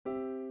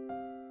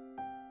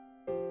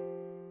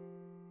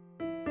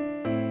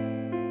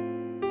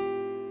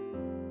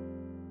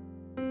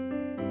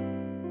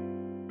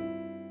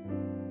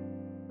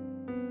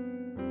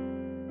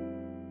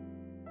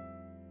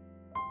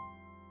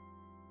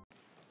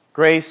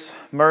Grace,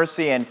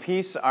 mercy, and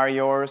peace are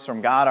yours from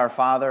God our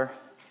Father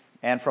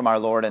and from our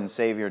Lord and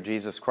Savior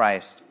Jesus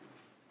Christ.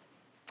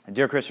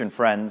 Dear Christian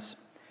friends,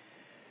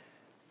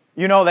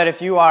 you know that if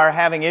you are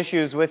having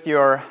issues with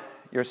your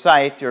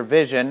sight, your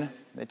vision,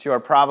 that you are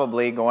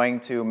probably going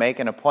to make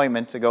an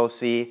appointment to go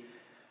see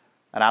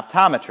an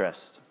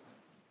optometrist.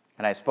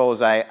 And I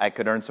suppose I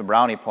could earn some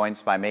brownie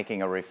points by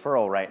making a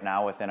referral right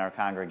now within our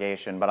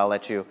congregation, but I'll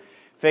let you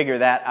figure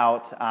that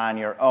out on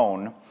your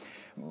own.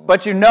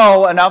 But you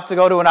know enough to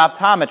go to an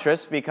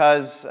optometrist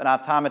because an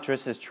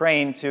optometrist is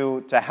trained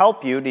to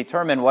help you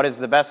determine what is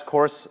the best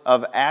course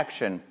of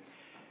action.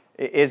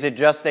 Is it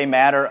just a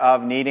matter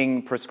of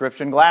needing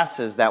prescription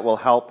glasses that will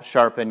help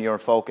sharpen your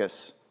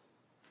focus?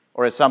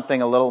 Or is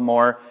something a little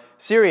more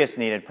serious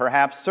needed,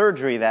 perhaps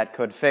surgery that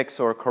could fix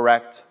or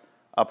correct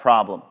a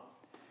problem?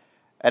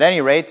 At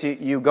any rate,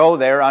 you go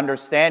there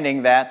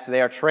understanding that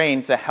they are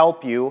trained to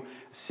help you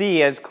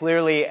see as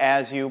clearly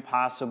as you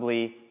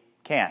possibly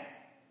can.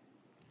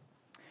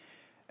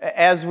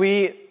 As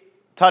we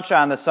touch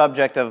on the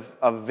subject of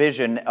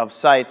vision, of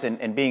sight,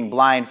 and being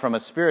blind from a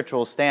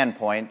spiritual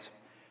standpoint,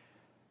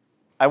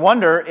 I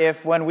wonder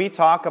if when we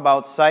talk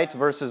about sight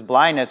versus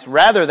blindness,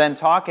 rather than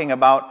talking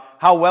about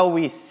how well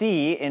we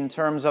see in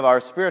terms of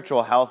our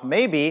spiritual health,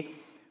 maybe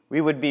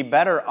we would be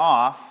better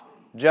off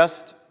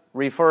just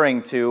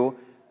referring to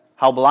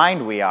how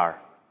blind we are.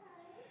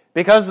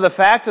 Because the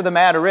fact of the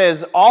matter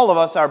is, all of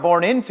us are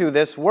born into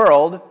this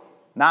world,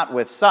 not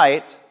with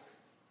sight,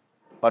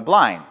 but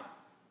blind.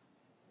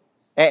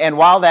 And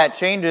while that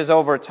changes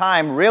over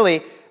time,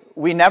 really,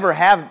 we never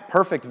have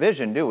perfect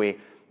vision, do we?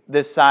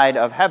 This side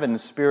of heaven,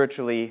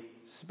 spiritually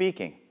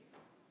speaking.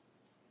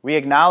 We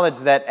acknowledge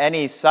that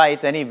any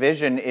sight, any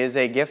vision is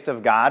a gift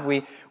of God.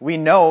 We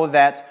know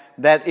that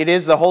it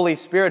is the Holy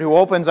Spirit who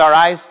opens our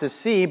eyes to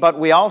see, but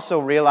we also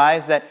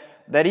realize that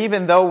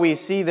even though we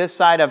see this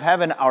side of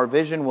heaven, our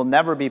vision will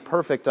never be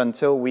perfect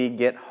until we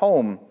get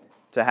home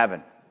to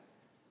heaven.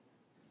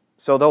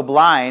 So though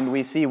blind,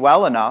 we see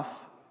well enough.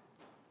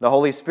 The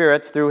Holy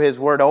Spirit, through His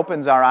Word,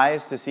 opens our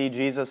eyes to see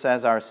Jesus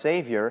as our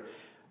Savior,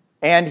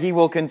 and He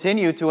will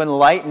continue to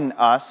enlighten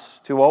us,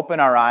 to open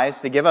our eyes,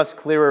 to give us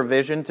clearer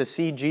vision, to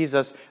see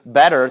Jesus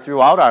better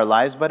throughout our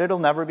lives, but it'll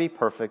never be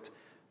perfect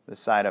this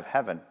side of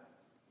heaven.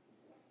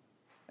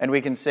 And we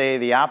can say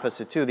the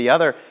opposite too. The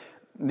other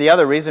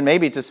reason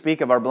maybe to speak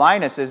of our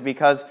blindness is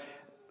because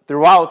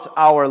throughout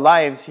our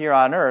lives here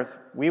on earth,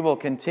 we will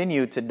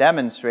continue to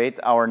demonstrate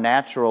our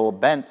natural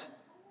bent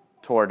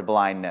toward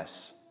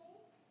blindness.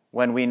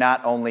 When we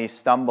not only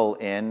stumble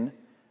in,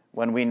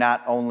 when we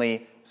not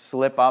only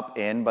slip up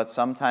in, but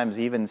sometimes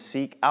even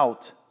seek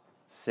out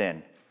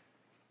sin.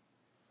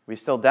 We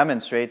still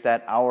demonstrate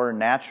that our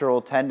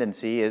natural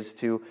tendency is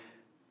to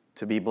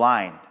be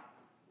blind.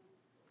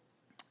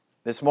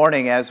 This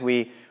morning, as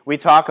we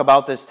talk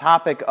about this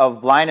topic of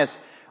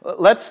blindness,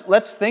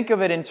 let's think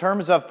of it in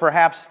terms of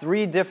perhaps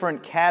three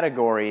different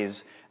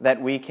categories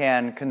that we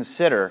can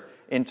consider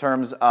in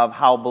terms of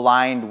how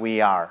blind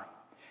we are.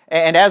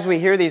 And as we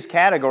hear these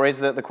categories,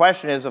 the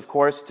question is, of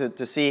course,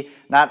 to see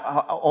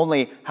not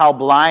only how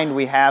blind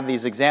we have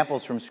these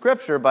examples from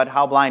Scripture, but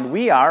how blind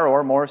we are,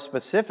 or more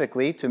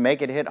specifically, to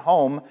make it hit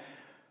home,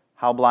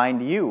 how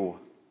blind you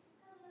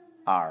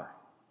are.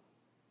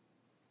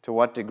 To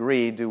what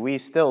degree do we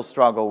still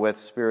struggle with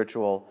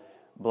spiritual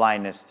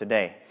blindness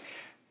today?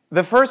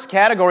 The first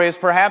category is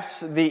perhaps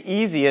the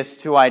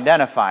easiest to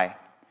identify.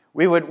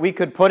 We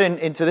could put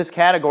into this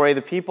category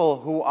the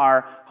people who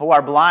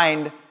are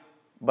blind,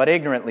 but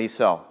ignorantly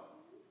so.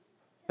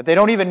 That they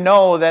don't even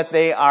know that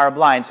they are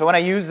blind. So when I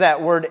use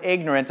that word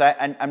ignorant,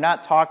 I'm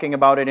not talking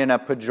about it in a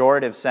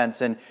pejorative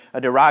sense, in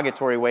a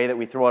derogatory way that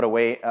we throw it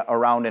away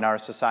around in our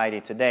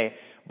society today.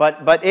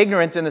 But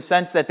ignorant in the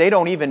sense that they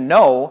don't even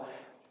know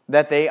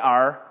that they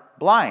are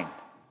blind.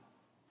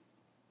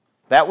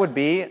 That would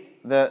be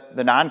the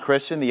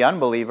non-Christian, the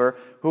unbeliever,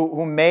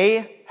 who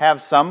may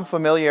have some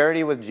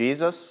familiarity with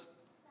Jesus,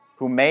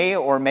 who may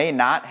or may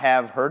not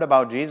have heard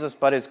about Jesus,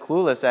 but is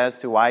clueless as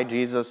to why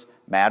Jesus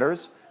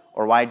matters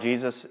or why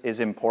Jesus is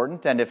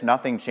important, and if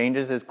nothing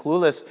changes, is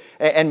clueless,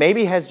 and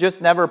maybe has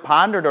just never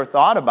pondered or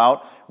thought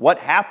about what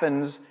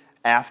happens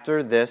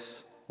after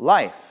this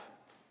life.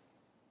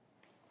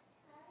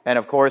 And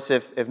of course,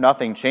 if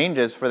nothing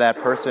changes for that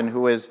person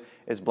who is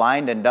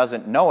blind and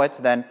doesn't know it,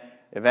 then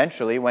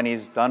eventually, when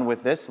he's done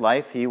with this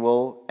life, he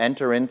will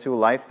enter into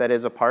life that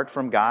is apart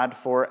from God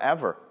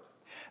forever.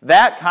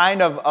 That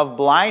kind of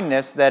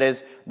blindness that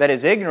is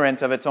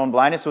ignorant of its own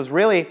blindness was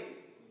really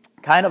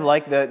kind of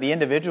like the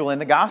individual in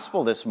the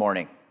gospel this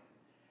morning.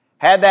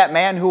 Had that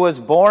man who was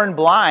born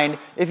blind,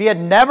 if he had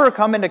never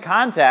come into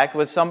contact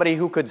with somebody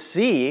who could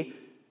see,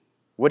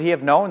 would he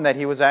have known that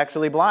he was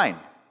actually blind?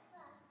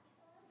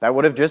 That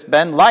would have just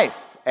been life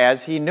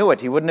as he knew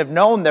it. He wouldn't have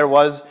known there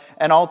was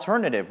an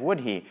alternative,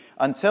 would he?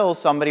 Until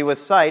somebody with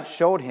sight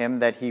showed him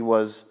that he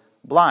was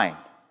blind.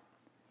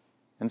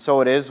 And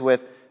so it is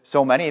with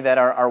so many that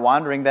are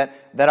wandering, that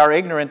are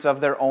ignorant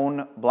of their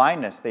own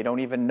blindness. They don't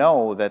even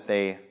know that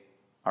they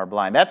are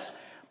blind. That's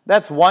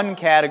That's one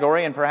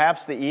category and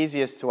perhaps the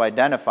easiest to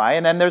identify.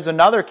 And then there's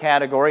another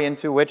category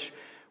into which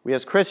we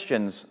as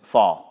Christians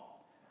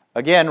fall.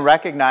 Again,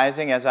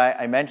 recognizing, as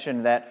I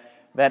mentioned,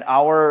 that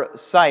our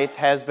sight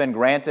has been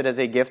granted as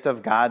a gift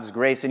of God's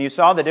grace. And you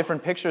saw the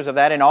different pictures of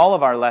that in all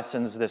of our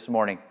lessons this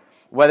morning,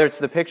 whether it's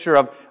the picture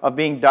of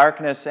being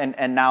darkness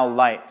and now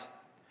light,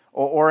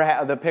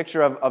 or the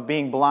picture of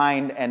being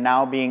blind and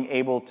now being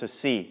able to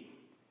see.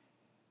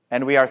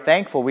 And we are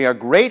thankful, we are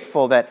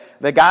grateful that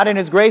God in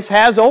His grace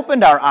has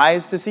opened our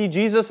eyes to see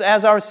Jesus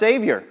as our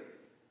Savior.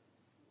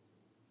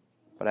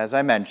 But as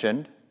I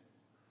mentioned,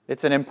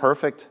 it's an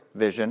imperfect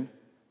vision.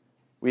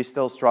 We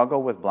still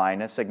struggle with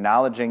blindness,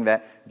 acknowledging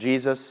that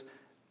Jesus,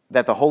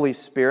 that the Holy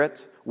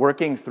Spirit,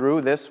 working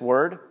through this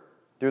Word,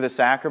 through the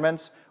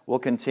sacraments, will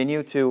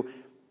continue to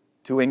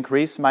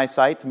increase my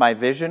sight, my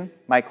vision,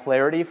 my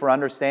clarity for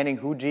understanding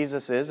who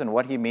Jesus is and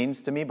what He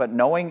means to me, but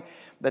knowing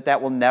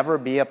that will never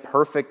be a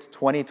perfect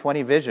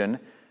 20/20 vision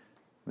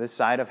this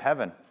side of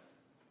heaven.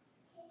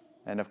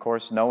 And of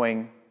course,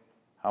 knowing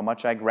how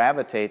much I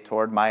gravitate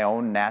toward my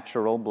own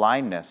natural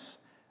blindness,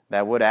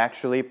 that would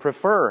actually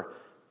prefer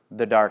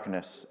the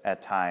darkness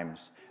at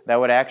times, that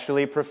would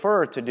actually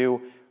prefer to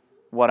do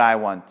what I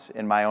want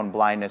in my own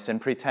blindness and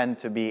pretend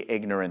to be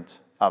ignorant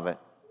of it.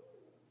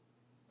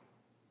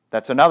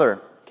 That's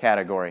another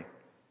category.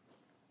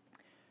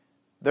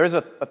 There's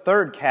a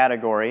third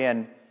category,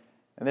 and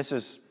this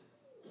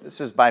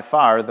is by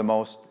far the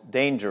most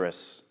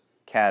dangerous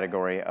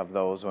category of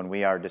those when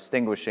we are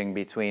distinguishing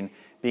between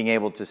being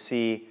able to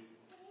see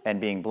and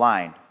being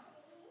blind.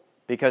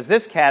 Because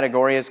this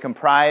category is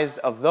comprised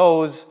of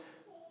those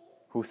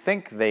who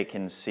think they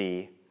can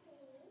see,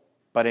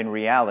 but in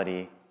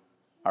reality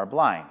are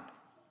blind.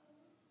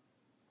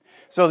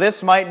 So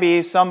this might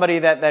be somebody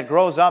that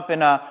grows up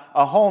in a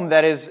home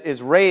that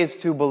is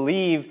raised to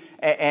believe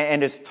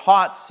and is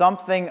taught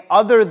something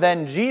other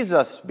than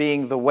Jesus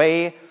being the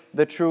way,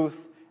 the truth,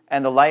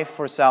 and the life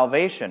for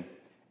salvation.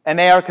 And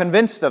they are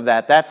convinced of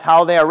that. That's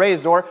how they are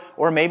raised.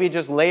 Or maybe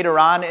just later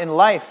on in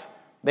life,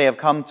 they have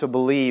come to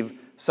believe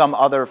some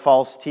other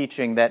false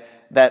teaching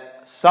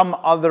that some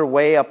other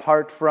way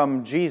apart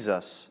from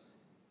Jesus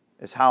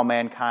is how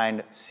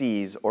mankind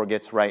sees or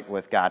gets right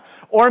with God.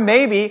 Or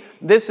maybe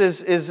this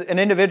is an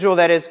individual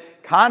that is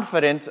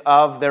confident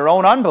of their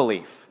own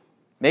unbelief.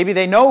 Maybe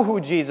they know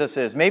who Jesus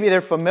is. Maybe they're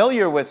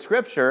familiar with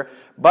Scripture,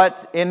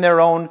 but in their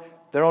own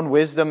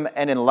wisdom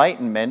and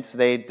enlightenment,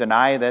 they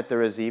deny that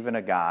there is even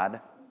a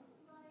God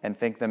and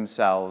think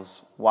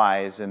themselves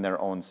wise in their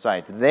own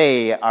sight.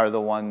 They are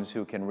the ones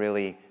who can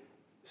really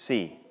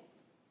see.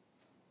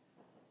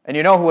 And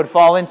you know who would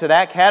fall into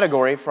that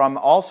category from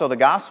also the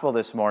gospel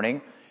this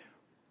morning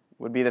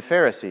would be the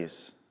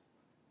Pharisees.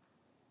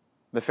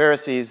 The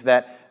Pharisees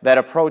that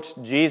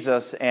approached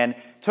Jesus and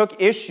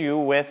took issue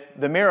with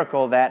the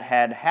miracle that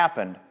had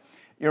happened.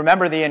 You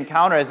remember the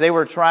encounter as they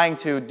were trying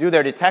to do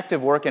their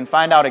detective work and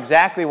find out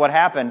exactly what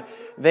happened.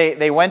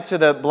 They went to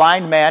the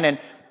blind man,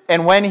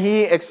 and when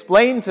he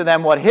explained to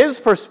them what his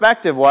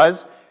perspective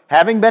was,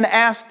 having been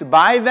asked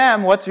by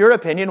them, what's your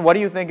opinion? What do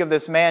you think of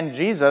this man,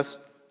 Jesus?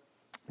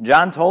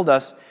 John told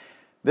us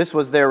this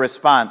was their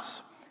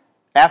response.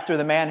 After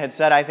the man had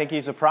said, I think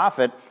he's a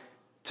prophet,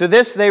 to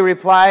this they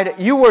replied,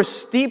 you were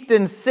steeped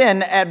in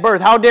sin at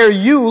birth. How dare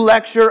you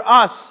lecture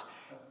us?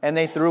 And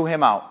they threw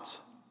him out.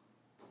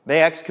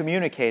 They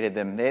excommunicated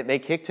them. They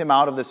kicked him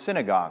out of the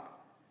synagogue.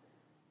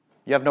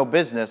 You have no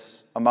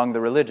business among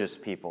the religious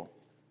people.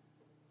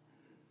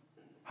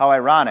 How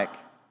ironic,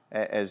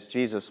 as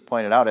Jesus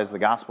pointed out, as the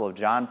Gospel of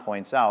John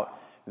points out,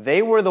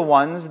 they were the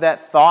ones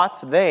that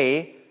thought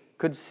they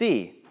could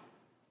see,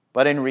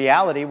 but in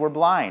reality were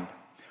blind.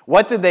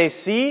 What did they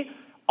see?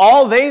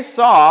 All they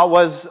saw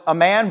was a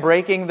man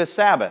breaking the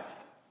Sabbath.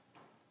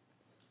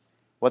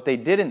 What they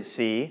didn't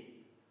see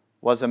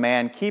was a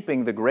man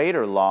keeping the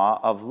greater law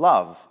of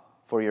love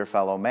for your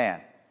fellow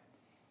man.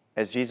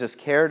 As Jesus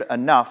cared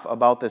enough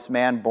about this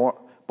man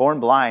born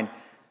blind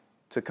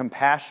to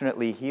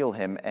compassionately heal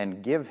him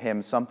and give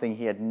him something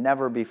he had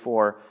never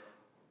before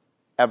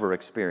ever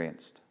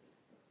experienced,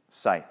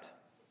 sight.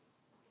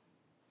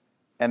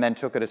 And then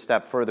took it a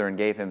step further and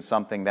gave him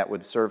something that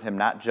would serve him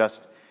not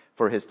just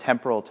for his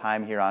temporal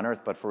time here on earth,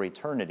 but for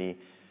eternity,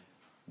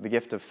 the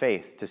gift of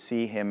faith, to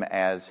see him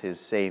as his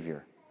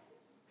Savior.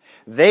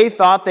 They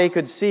thought they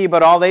could see,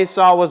 but all they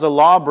saw was a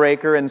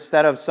lawbreaker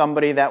instead of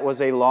somebody that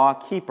was a law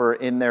keeper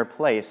in their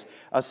place,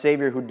 a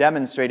Savior who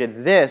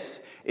demonstrated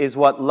this is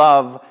what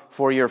love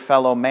for your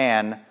fellow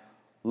man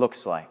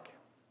looks like.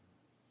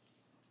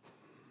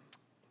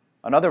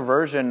 Another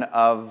version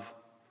of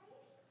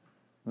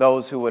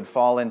those who would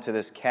fall into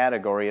this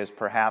category is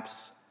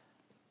perhaps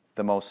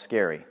the most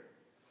scary.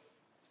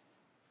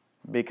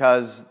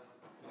 Because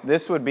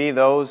this would be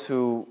those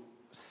who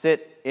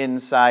sit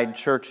inside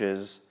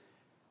churches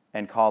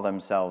and call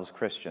themselves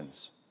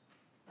Christians.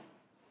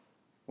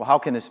 Well, how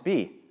can this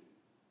be?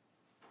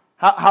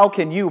 How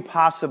can you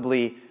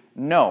possibly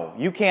know?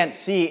 You can't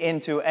see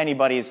into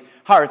anybody's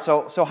heart.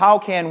 So how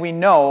can we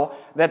know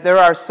that there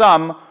are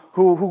some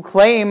who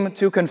claim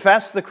to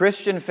confess the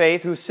Christian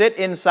faith, who sit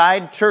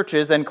inside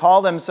churches and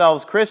call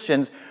themselves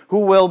Christians, who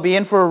will be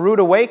in for a rude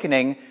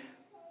awakening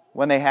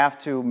when they have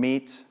to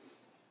meet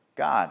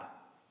God.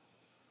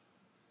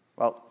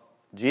 Well,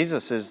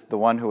 Jesus is the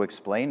one who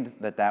explained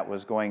that that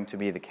was going to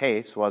be the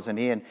case, wasn't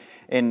he?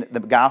 In the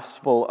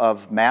Gospel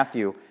of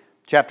Matthew,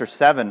 chapter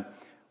 7,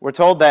 we're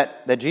told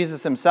that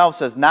Jesus himself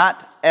says,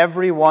 "Not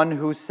everyone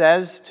who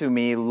says to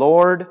me,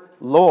 'Lord,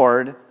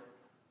 Lord,'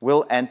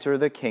 will enter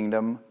the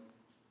kingdom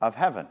of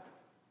heaven."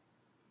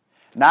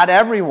 Not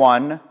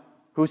everyone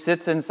who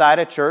sits inside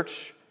a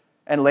church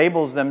and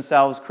labels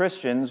themselves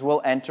Christians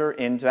will enter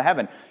into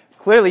heaven.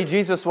 Clearly,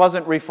 Jesus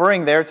wasn't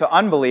referring there to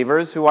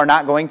unbelievers who are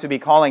not going to be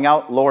calling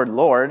out, "Lord,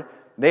 Lord."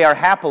 They are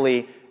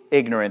happily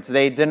ignorant.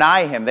 They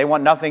deny him. They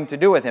want nothing to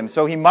do with him.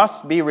 So he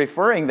must be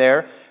referring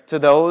there to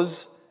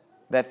those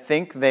that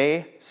think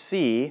they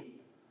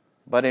see,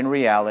 but in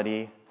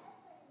reality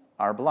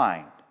are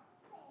blind.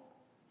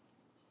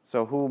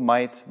 So who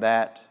might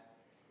that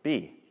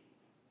be?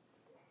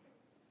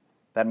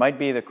 That might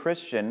be the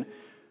Christian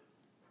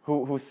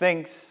who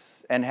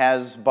thinks and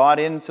has bought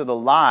into the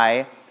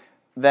lie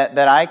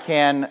that I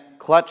can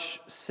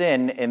clutch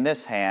sin in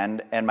this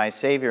hand and my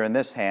Savior in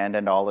this hand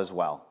and all is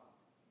well.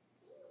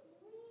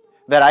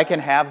 That I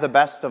can have the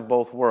best of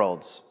both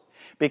worlds.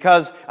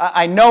 Because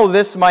I know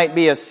this might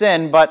be a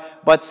sin,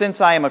 but since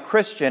I am a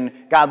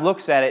Christian, God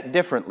looks at it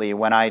differently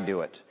when I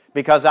do it.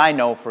 Because I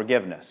know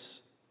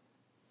forgiveness.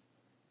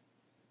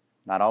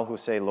 Not all who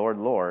say, "Lord,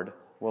 Lord,"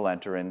 will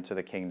enter into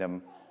the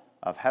kingdom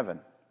of heaven.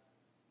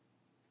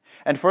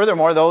 And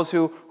furthermore, those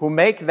who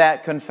make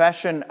that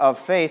confession of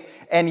faith,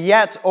 and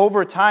yet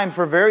over time,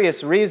 for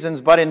various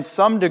reasons, but in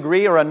some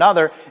degree or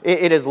another,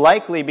 it is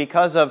likely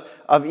because of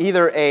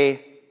either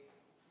a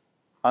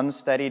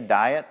unsteady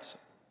diet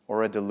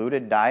or a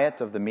diluted diet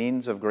of the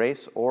means of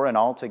grace, or an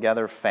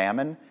altogether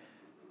famine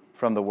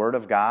from the Word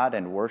of God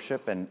and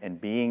worship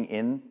and being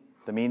in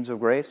the means of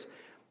grace,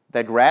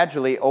 that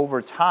gradually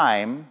over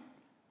time,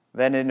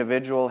 that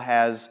individual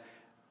has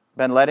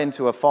been led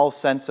into a false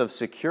sense of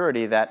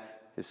security that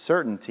his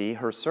certainty,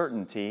 her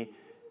certainty,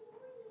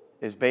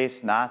 is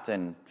based not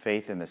in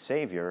faith in the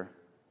Savior,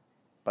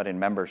 but in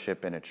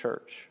membership in a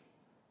church.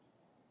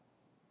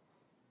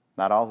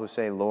 Not all who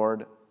say,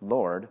 "Lord,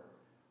 Lord,"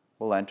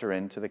 will enter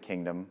into the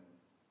kingdom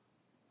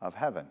of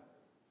heaven.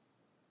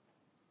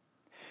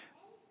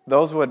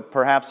 Those would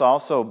perhaps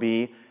also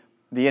be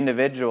the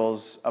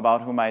individuals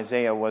about whom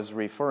Isaiah was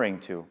referring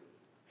to.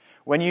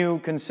 When you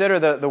consider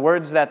the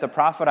words that the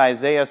prophet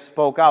Isaiah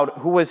spoke out,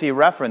 who was he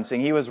referencing?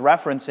 He was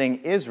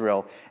referencing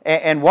Israel.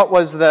 And what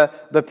was the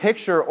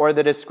picture or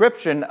the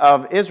description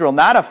of Israel?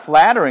 Not a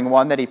flattering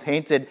one that he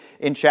painted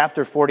in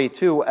chapter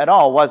 42 at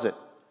all, was it?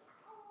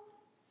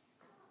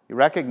 He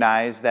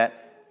recognized that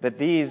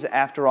these,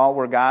 after all,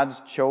 were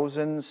God's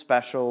chosen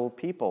special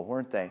people,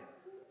 weren't they?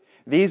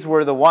 These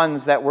were the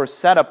ones that were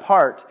set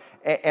apart.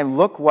 And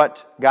look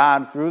what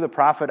God, through the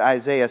prophet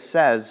Isaiah,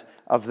 says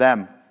of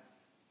them.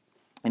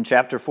 In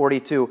chapter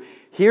 42,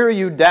 "Hear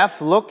you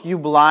deaf, look you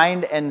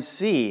blind, and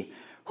see.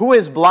 Who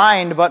is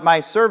blind but my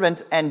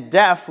servant, and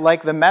deaf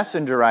like the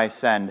messenger I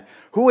send?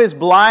 Who is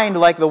blind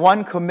like the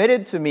one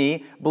committed to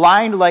me,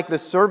 blind like the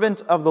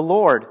servant of the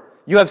Lord?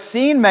 You have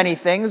seen many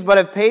things, but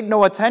have paid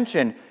no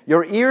attention.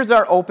 Your ears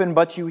are open,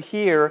 but you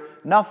hear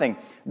nothing."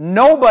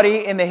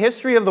 Nobody in the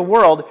history of the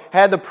world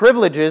had the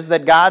privileges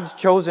that God's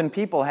chosen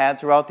people had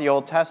throughout the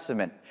Old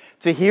Testament.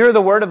 To hear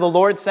the word of the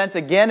Lord sent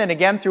again and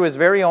again through his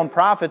very own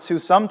prophets, who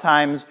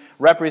sometimes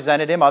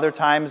represented him, other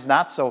times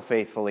not so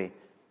faithfully.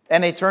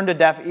 And they turned a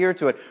deaf ear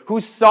to it. Who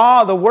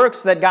saw the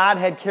works that God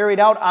had carried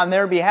out on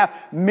their behalf,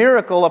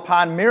 miracle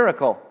upon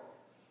miracle,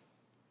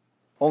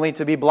 only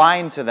to be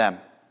blind to them,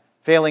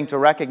 failing to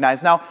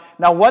recognize. Now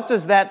what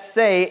does that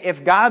say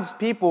if God's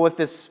people with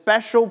this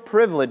special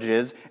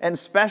privileges and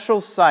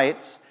special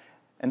sights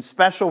and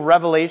special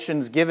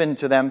revelations given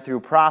to them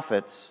through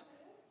prophets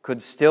could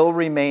still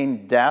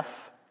remain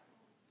deaf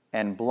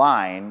and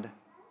blind?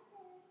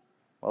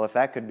 Well, if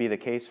that could be the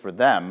case for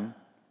them,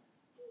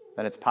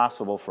 then it's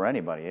possible for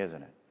anybody,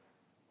 isn't it?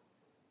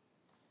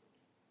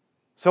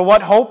 So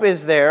what hope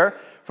is there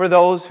for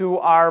those who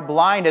are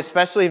blind,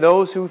 especially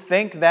those who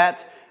think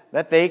that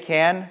they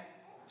can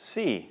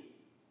see?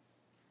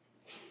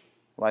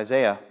 Well,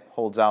 Isaiah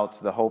holds out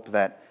the hope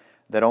that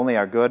only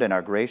our good and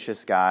our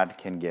gracious God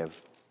can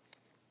give.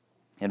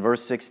 In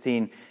verse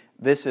 16,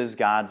 this is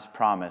God's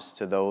promise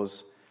to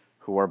those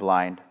who are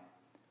blind.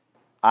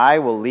 "I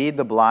will lead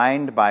the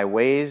blind by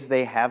ways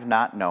they have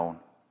not known.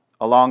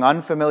 Along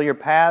unfamiliar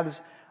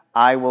paths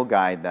I will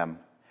guide them.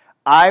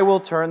 I will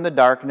turn the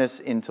darkness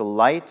into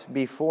light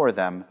before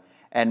them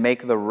and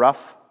make the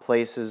rough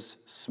places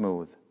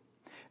smooth.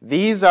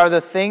 These are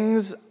the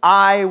things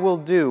I will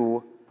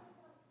do.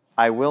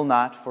 I will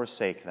not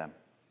forsake them."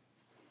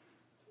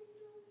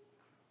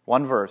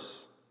 One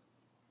verse.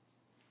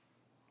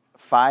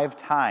 5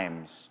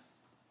 times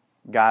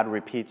God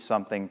repeats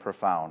something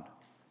profound.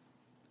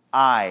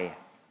 I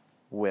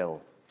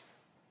will.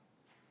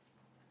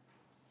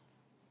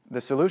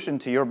 The solution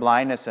to your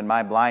blindness and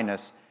my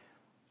blindness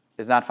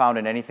is not found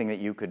in anything that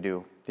you could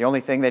do. The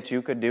only thing that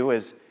you could do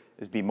is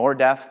be more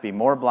deaf, be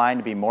more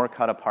blind, be more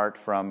cut apart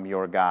from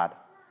your God.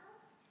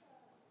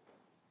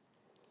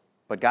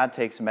 But God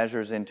takes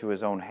measures into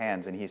his own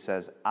hands, and he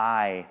says,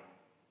 I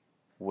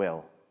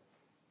will.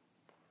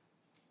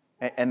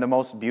 And the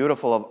most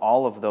beautiful of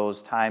all of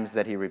those times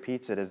that he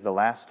repeats it is the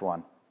last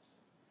one.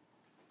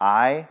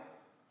 I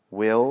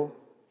will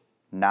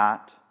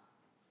not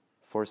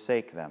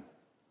forsake them.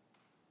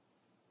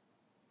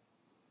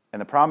 And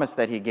the promise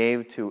that he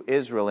gave to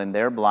Israel in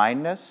their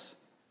blindness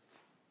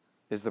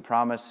is the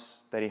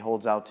promise that he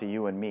holds out to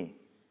you and me.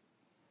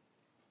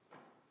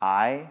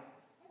 I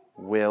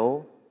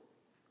will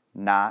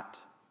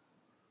not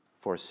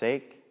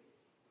forsake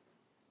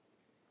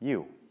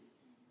you.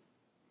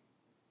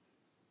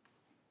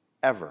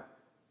 Ever.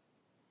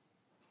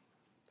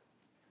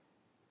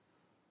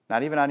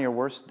 Not even on your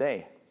worst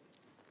day.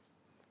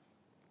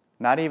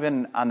 Not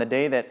even on the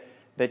day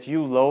that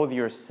you loathe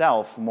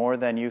yourself more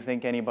than you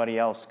think anybody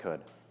else could.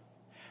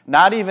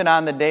 Not even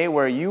on the day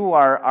where you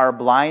are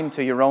blind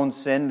to your own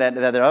sin that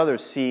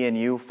others see in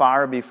you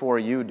far before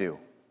you do.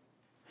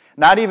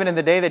 Not even in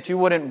the day that you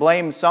wouldn't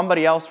blame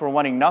somebody else for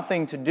wanting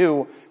nothing to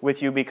do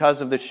with you because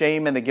of the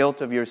shame and the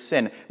guilt of your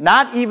sin.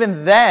 Not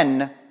even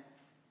then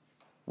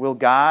will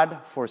God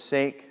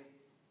forsake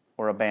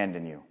or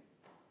abandon you.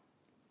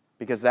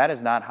 Because that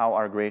is not how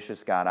our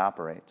gracious God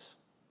operates.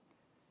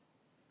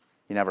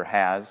 He never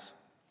has.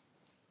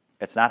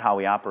 It's not how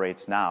he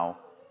operates now.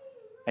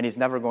 And he's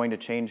never going to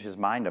change his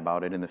mind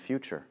about it in the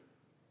future.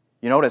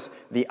 You notice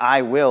the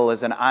I will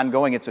is an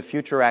ongoing, it's a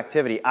future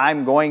activity.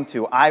 I'm going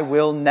to, I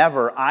will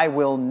never, I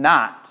will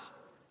not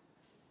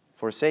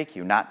forsake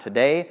you. Not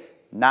today,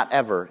 not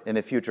ever in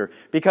the future.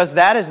 Because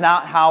that is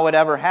not how it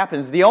ever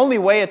happens. The only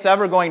way it's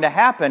ever going to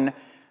happen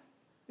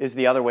is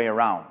the other way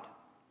around.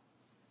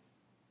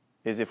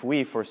 Is if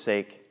we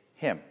forsake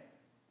him.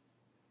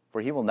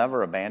 For he will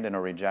never abandon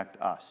or reject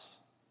us.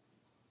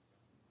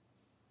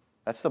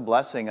 That's the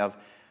blessing of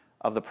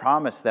the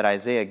promise that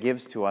Isaiah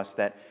gives to us,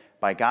 that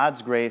by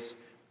God's grace,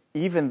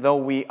 even though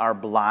we are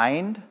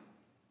blind,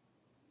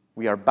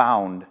 we are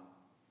bound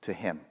to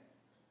him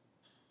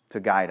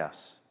to guide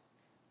us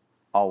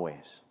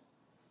always.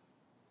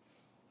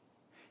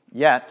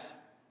 Yet,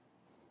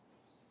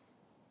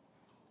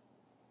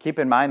 keep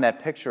in mind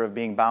that picture of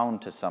being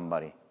bound to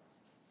somebody.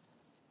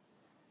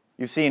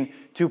 You've seen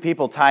two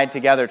people tied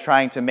together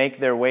trying to make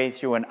their way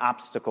through an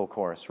obstacle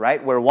course,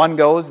 right? Where one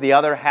goes, the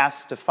other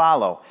has to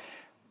follow.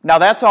 Now,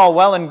 that's all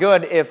well and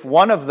good if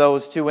one of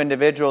those two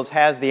individuals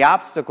has the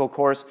obstacle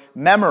course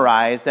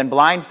memorized and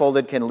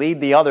blindfolded can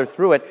lead the other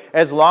through it,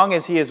 as long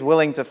as he is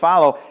willing to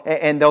follow,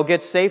 and they'll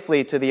get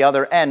safely to the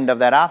other end of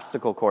that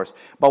obstacle course.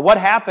 But what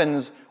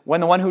happens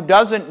when the one who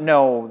doesn't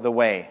know the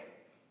way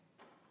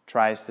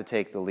tries to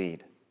take the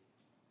lead?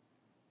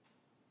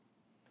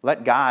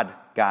 Let God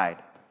guide.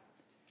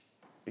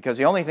 Because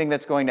the only thing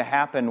that's going to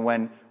happen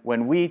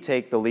when we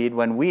take the lead,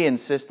 when we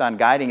insist on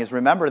guiding, is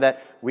remember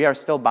that we are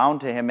still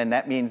bound to him, and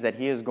that means that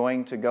he is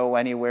going to go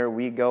anywhere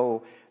we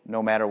go,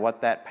 no matter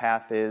what that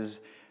path is,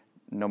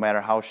 no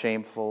matter how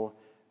shameful,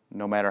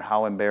 no matter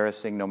how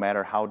embarrassing, no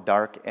matter how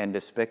dark and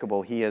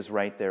despicable, he is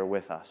right there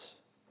with us.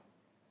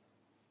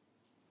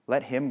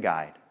 Let him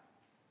guide.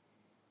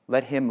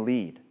 Let him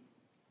lead.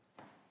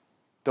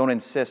 Don't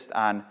insist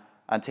on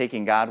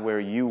taking God where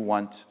you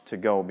want to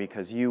go,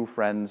 because you,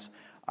 friends,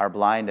 are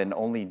blind, and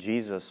only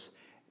Jesus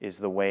is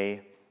the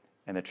way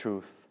and the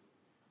truth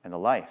and the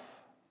life.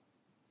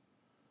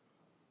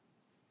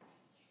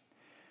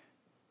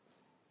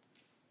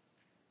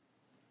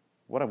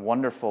 What a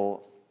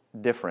wonderful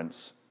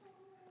difference,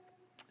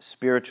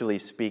 spiritually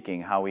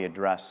speaking, how we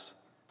address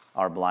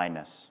our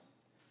blindness.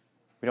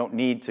 We don't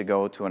need to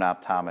go to an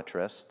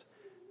optometrist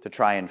to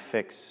try and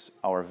fix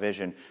our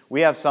vision.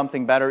 We have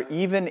something better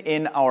even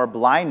in our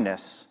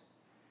blindness.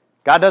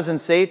 God doesn't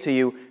say to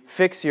you,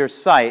 fix your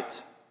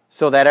sight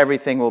so that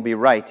everything will be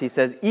right. He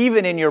says,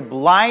 even in your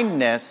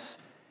blindness,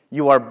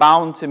 you are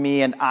bound to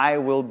me, and I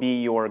will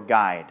be your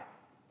guide.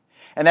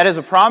 And that is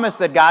a promise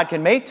that God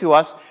can make to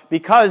us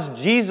because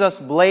Jesus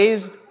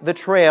blazed the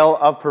trail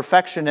of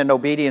perfection and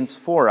obedience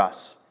for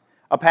us.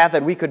 A path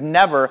that we could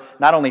never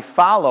not only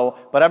follow,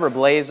 but ever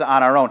blaze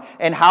on our own.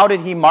 And how did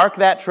he mark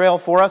that trail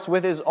for us?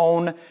 With his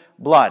own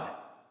blood.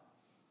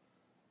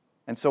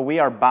 And so we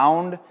are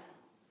bound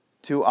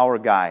to our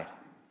guide.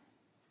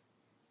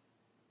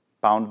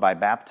 Bound by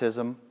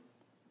baptism,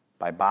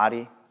 by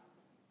body,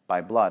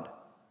 by blood.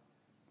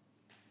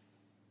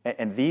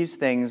 And these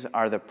things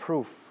are the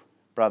proof,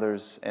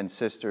 brothers and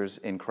sisters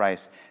in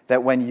Christ,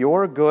 that when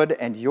your good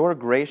and your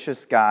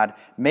gracious God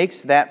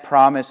makes that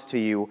promise to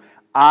you,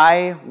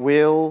 I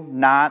will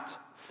not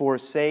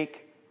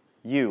forsake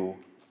you,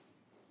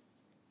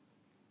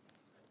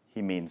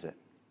 he means it.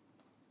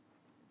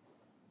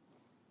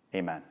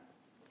 Amen.